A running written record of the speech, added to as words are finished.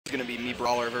going to be me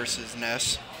Brawler versus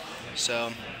Ness.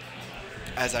 So,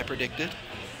 as I predicted.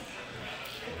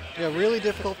 Yeah, really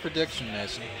difficult prediction,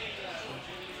 Mason.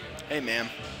 Hey, man.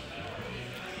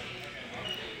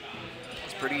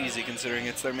 It's pretty easy considering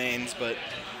it's their mains, but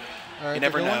All right, you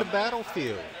never we're going know. to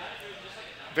Battlefield.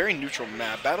 Very neutral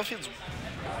map. Battlefield's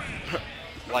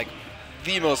like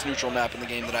the most neutral map in the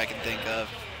game that I can think of.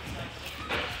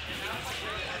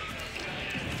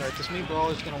 All right, this me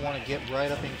Brawler's going to want to get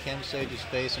right up in ChemSage's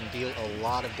face and deal a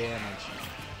lot of damage.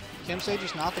 ChemSage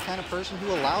is not the kind of person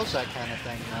who allows that kind of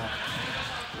thing, though.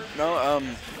 No,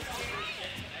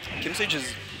 ChemSage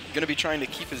is going to be trying to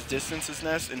keep his distance as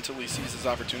Ness until he sees his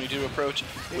opportunity to approach,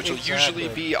 which will usually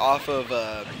be off of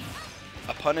a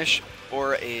punish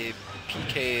or a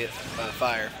PK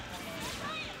fire.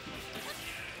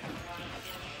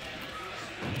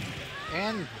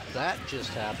 And that just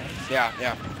happened. Yeah,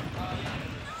 yeah.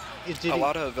 A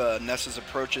lot of Ness's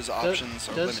approaches options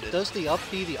are limited. Does the up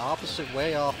B the opposite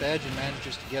way off edge and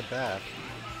manages to get back?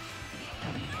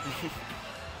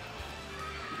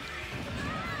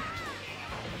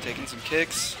 Taking some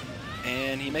kicks,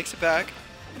 and he makes it back.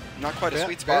 Not quite a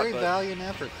sweet spot, Very but valiant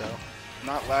effort, though.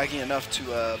 not laggy enough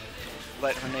to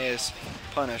let Horneaus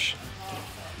punish.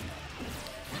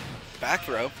 Back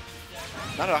throw.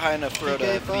 Not a high enough throw to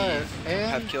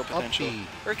have kill potential.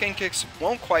 Hurricane kicks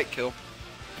won't quite kill.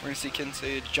 We're going to see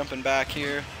ChemSage jumping back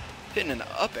here, hitting an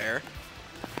up air.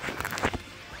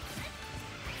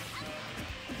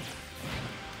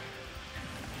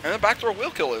 And the back throw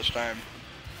will kill this time.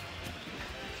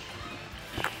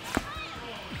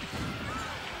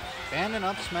 And an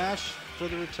up smash for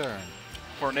the return.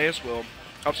 Horneaus will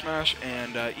up smash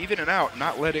and even it out,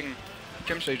 not letting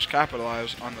ChemSage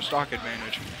capitalize on the stock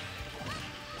advantage.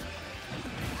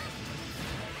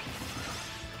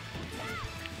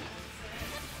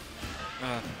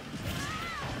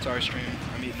 Sorry, stream.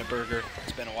 I'm eating a burger.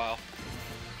 It's been a while.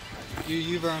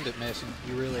 You've earned it, Mason.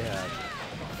 You really have.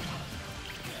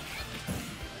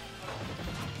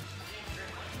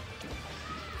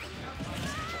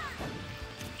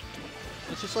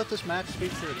 Let's just let this match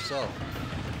speak for itself.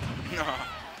 No.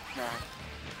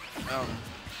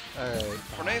 Alright.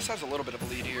 Horneaus has a little bit of a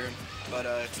lead here, but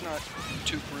it's not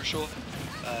too crucial.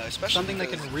 Especially something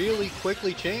that can really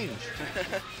quickly change.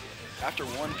 After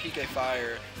one PK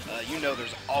fire, you know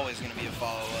there's always going to be a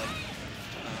follow-up.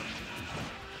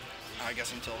 I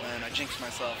guess until then, I jinxed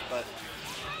myself, but...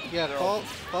 Yeah,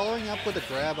 following up with a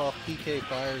grab off PK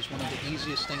fire is one of the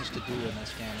easiest things to do in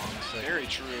this game, honestly. Very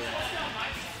true.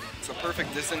 It's a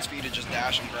perfect distance for you to just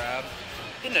dash and grab.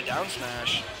 Hitting a down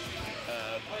smash.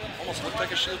 Almost looked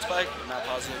like a shield spike, but not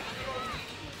positive.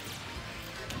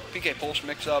 PK pulse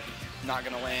mix-up, not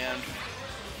going to land.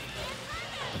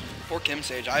 Poor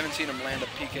ChemSage. I haven't seen him land a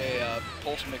PK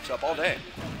pulse mix-up all day.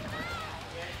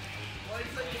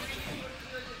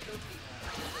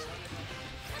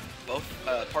 Both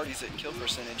parties at kill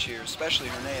percentage here, especially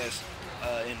Horneaus,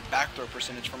 in back throw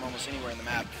percentage from almost anywhere in the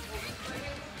map.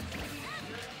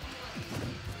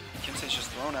 ChemSage just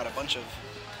thrown out a bunch of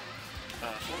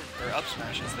up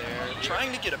smashes there,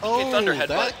 trying to get a PK Thunder headbutt.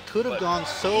 That could have gone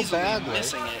so badly.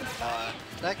 Missing it.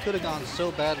 That could have gone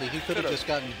so badly. He could have just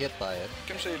gotten hit by it.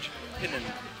 ChemSage hitting an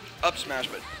up smash,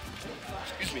 but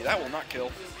excuse me, that will not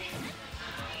kill.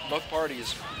 Both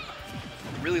parties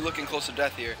really looking close to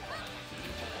death here.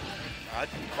 Not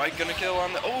quite gonna kill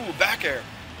on the back air.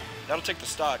 That'll take the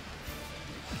stock.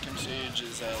 ChemSage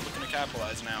is looking to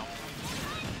capitalize now.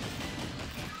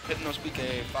 Hitting those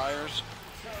PK fires.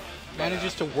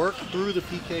 Manages to work through the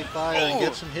PK fire and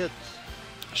get some hits.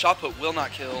 Shot put will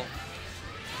not kill.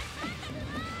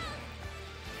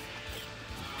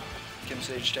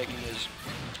 ChemSage taking his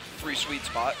free sweet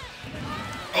spot.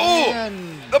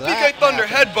 The PK Thunder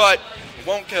headbutt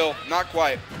won't kill. Not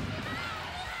quite.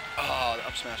 Oh, the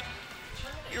up smash.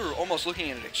 You were almost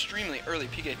looking at an extremely early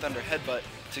PK Thunder headbutt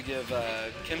to give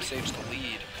ChemSage the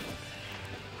lead.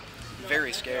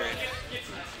 Very scary.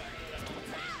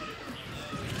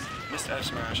 Missed F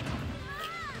smash.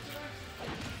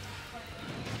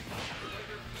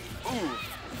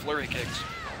 Flurry kicks.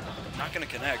 Not going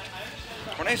to connect.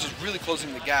 Horneaus is really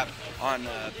closing the gap on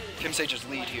ChemSage's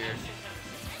lead here.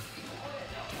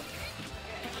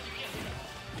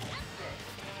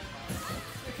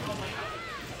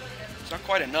 It's not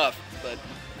quite enough, but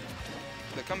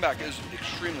the comeback is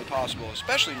extremely possible,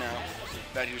 especially now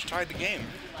that he's tied the game.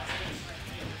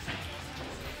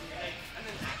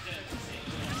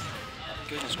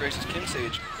 Goodness gracious,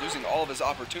 ChemSage losing all of his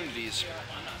opportunities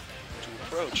to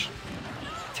approach.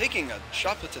 Taking a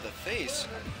shot put to the face.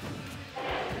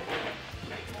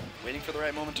 Waiting for the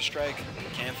right moment to strike.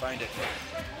 Can't find it.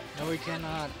 No, we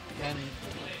cannot. And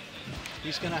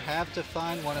He's going to have to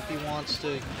find one if he wants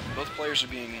to. Both players are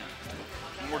being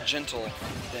more gentle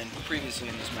than previously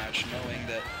in this match, knowing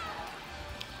that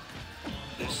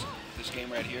this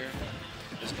game right here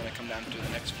is going to come down to the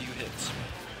next few hits.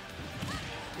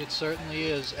 It certainly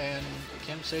is, and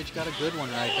ChemSage got a good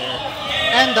one right there.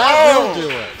 And that will do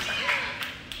it.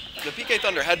 The PK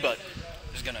Thunder headbutt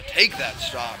is going to take that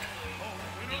stock.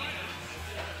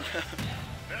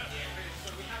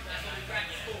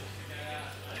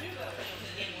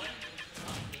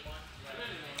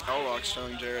 Hellrock's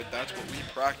telling Jared that's what we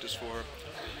practice for,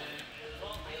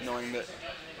 knowing that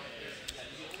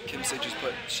ChemSage has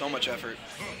put so much effort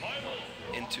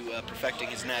into perfecting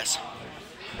his Ness.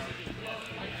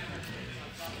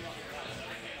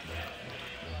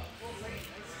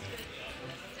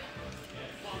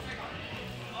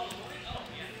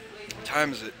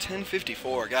 Time is at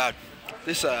 10:54. God,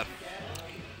 this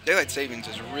daylight savings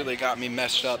has really got me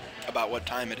messed up about what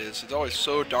time it is. It's always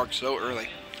so dark so early.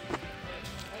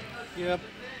 Yep,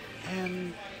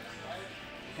 and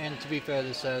to be fair,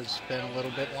 this has been a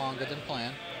little bit longer than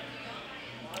planned.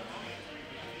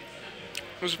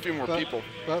 There's a few more people,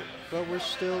 but we're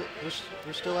still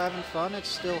having fun. It's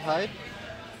still hype,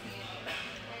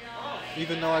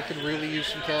 even though I could really use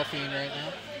some caffeine right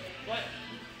now.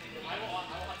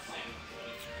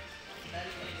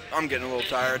 I'm getting a little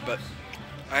tired, but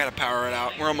I gotta power it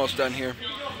out. We're almost done here.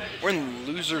 We're in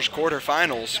losers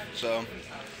quarterfinals, so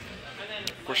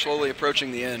we're slowly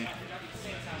approaching the end.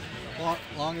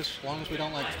 Long as we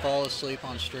don't like fall asleep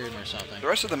on stream or something. The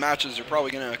rest of the matches are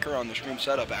probably gonna occur on the stream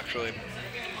setup, actually.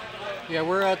 Yeah,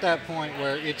 we're at that point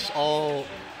where it's all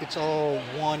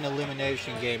one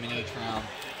elimination game in each round.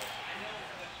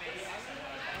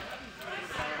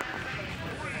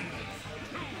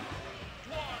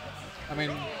 I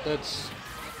mean, that's...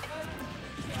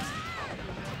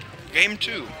 Game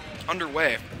 2,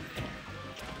 underway.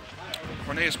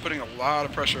 Horneaus putting a lot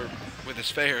of pressure with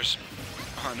his fares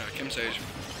on ChemSage.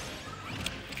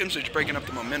 ChemSage breaking up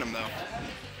the momentum, though.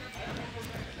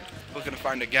 Looking to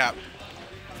find a gap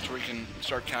so we can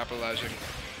start capitalizing.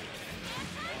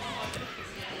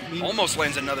 Almost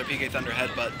lands another PK Thunder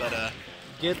headbutt, but at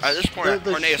this point,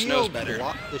 Horneaus knows better.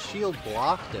 The shield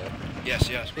blocked it. Yes,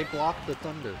 yes. It blocked the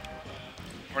Thunder.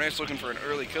 Horneaus looking for an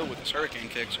early kill with his Hurricane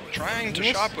Kick, so we're trying to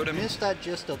shot put him. Missed that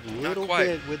just a little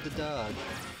bit with the dodge.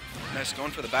 Nice,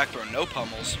 going for the back throw, no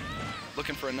pummels.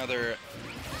 Looking for another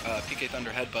PK Thunder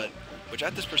headbutt, which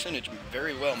at this percentage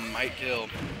very well might kill.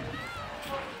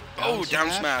 Oh, down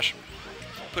smash.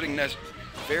 Putting Ness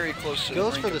very close to the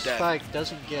brink of death. Goes for the spike,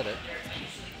 doesn't get it.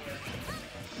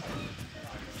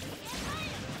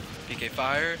 PK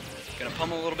fire, gonna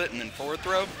pummel a little bit and then forward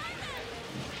throw.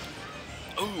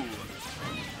 Ooh.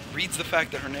 Reads the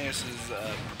fact that Horneaus is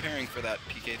preparing for that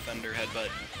PK Thunder headbutt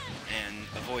and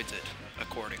avoids it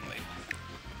accordingly.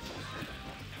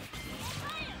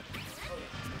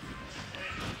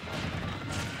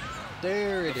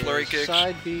 There it is. Flurry kicks.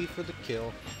 Side B for the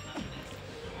kill.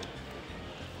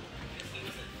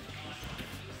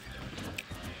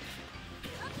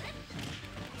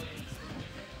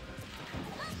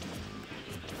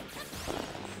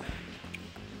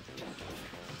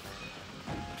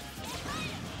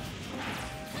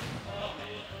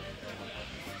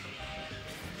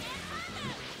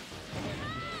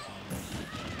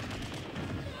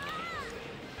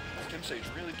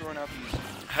 ChemSage really throwing out these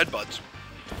headbutts.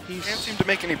 Can't seem to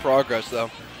make any progress,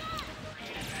 though.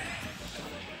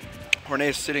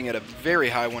 Horneaus sitting at a very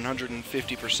high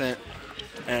 150%,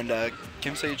 and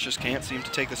ChemSage just can't seem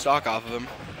to take the stock off of him.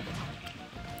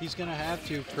 He's going to have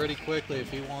to pretty quickly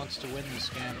if he wants to win this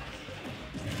game.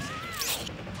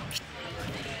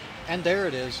 And there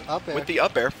it is, up air. With the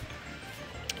up air,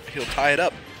 he'll tie it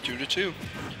up, 2-2.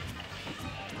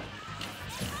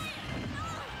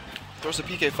 Throws a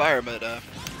PK fire, but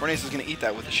Horneaus is going to eat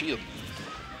that with a shield.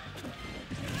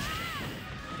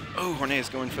 Oh,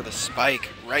 Horneaus going for the spike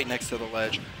right next to the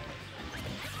ledge.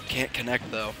 Can't connect,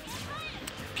 though.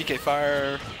 PK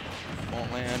fire,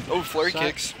 won't land. Oh, flurry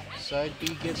kicks. Side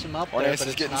B gets him up there, Horneaus but is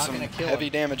it's getting not some going to kill heavy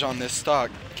him. damage on this stock.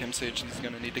 ChemSage is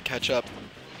going to need to catch up.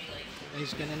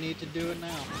 He's going to need to do it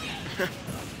now.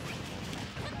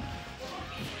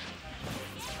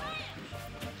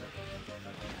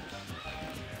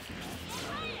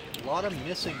 A lot of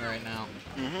missing right now.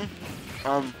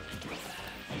 Mm-hmm.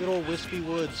 Good old Wispy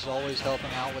Woods always helping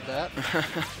out with that.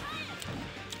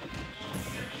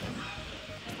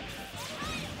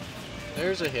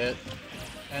 There's a hit,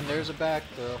 and there's a back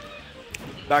throw.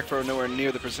 Back throw nowhere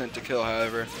near the percent to kill,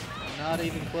 however. Not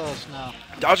even close, no.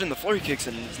 Dodging the flurry kicks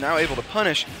and is now able to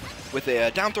punish with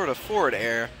a down throw to forward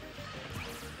air.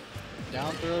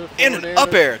 Down throw to And an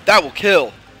up air. That will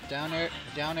kill. Down air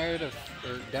to,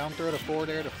 or down throw to forward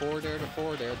air to forward air to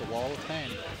forward air. The wall of pain.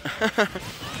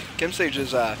 ChemSage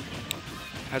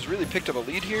has really picked up a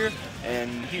lead here,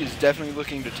 and he is definitely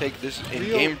looking to take this in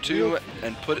game 2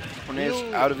 and put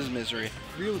Horneaus out of his misery.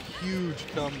 Real huge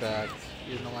comeback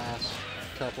in the last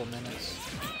couple minutes.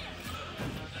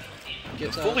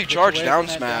 The fully charged down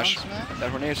smash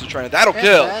that Horneaus is trying to. That'll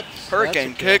kill.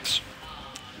 Hurricane kicks.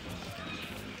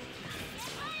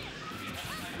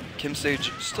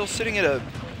 ChemSage still sitting at a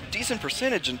decent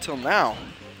percentage until now.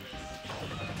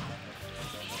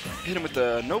 Hit him with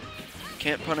the nope.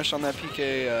 Can't punish on that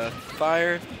PK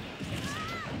fire.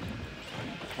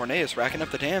 Horneaus racking up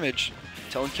the damage,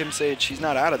 telling ChemSage he's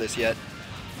not out of this yet.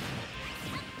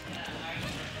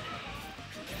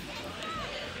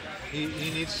 He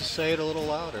needs to say it a little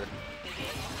louder.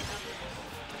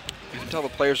 You can tell the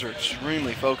players are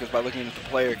extremely focused by looking at the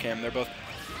player cam. They're both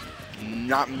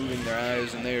not moving their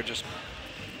eyes, and they are just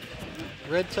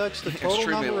Red Tux, the total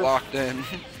extremely number locked in.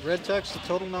 Red Tux, the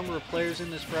total number of players in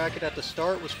this bracket at the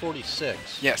start was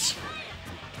 46. Yes,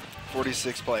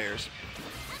 46 players.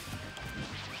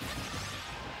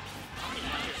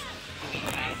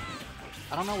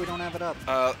 I don't know, we don't have it up.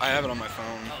 I have it on my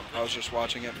phone. I was just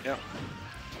watching it. Yeah.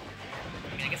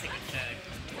 I mean, I guess I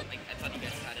thought you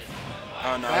guys had it.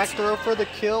 Oh, no, Back throw for the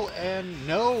kill, and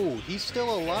no, he's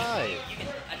still alive.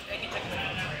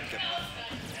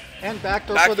 And back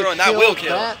throw for the kill. And that will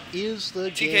kill. That is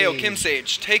the TKO game.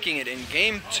 ChemSage taking it in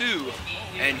game 2,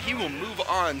 and he will move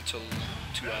on to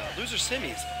loser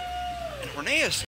semis. And Horneaus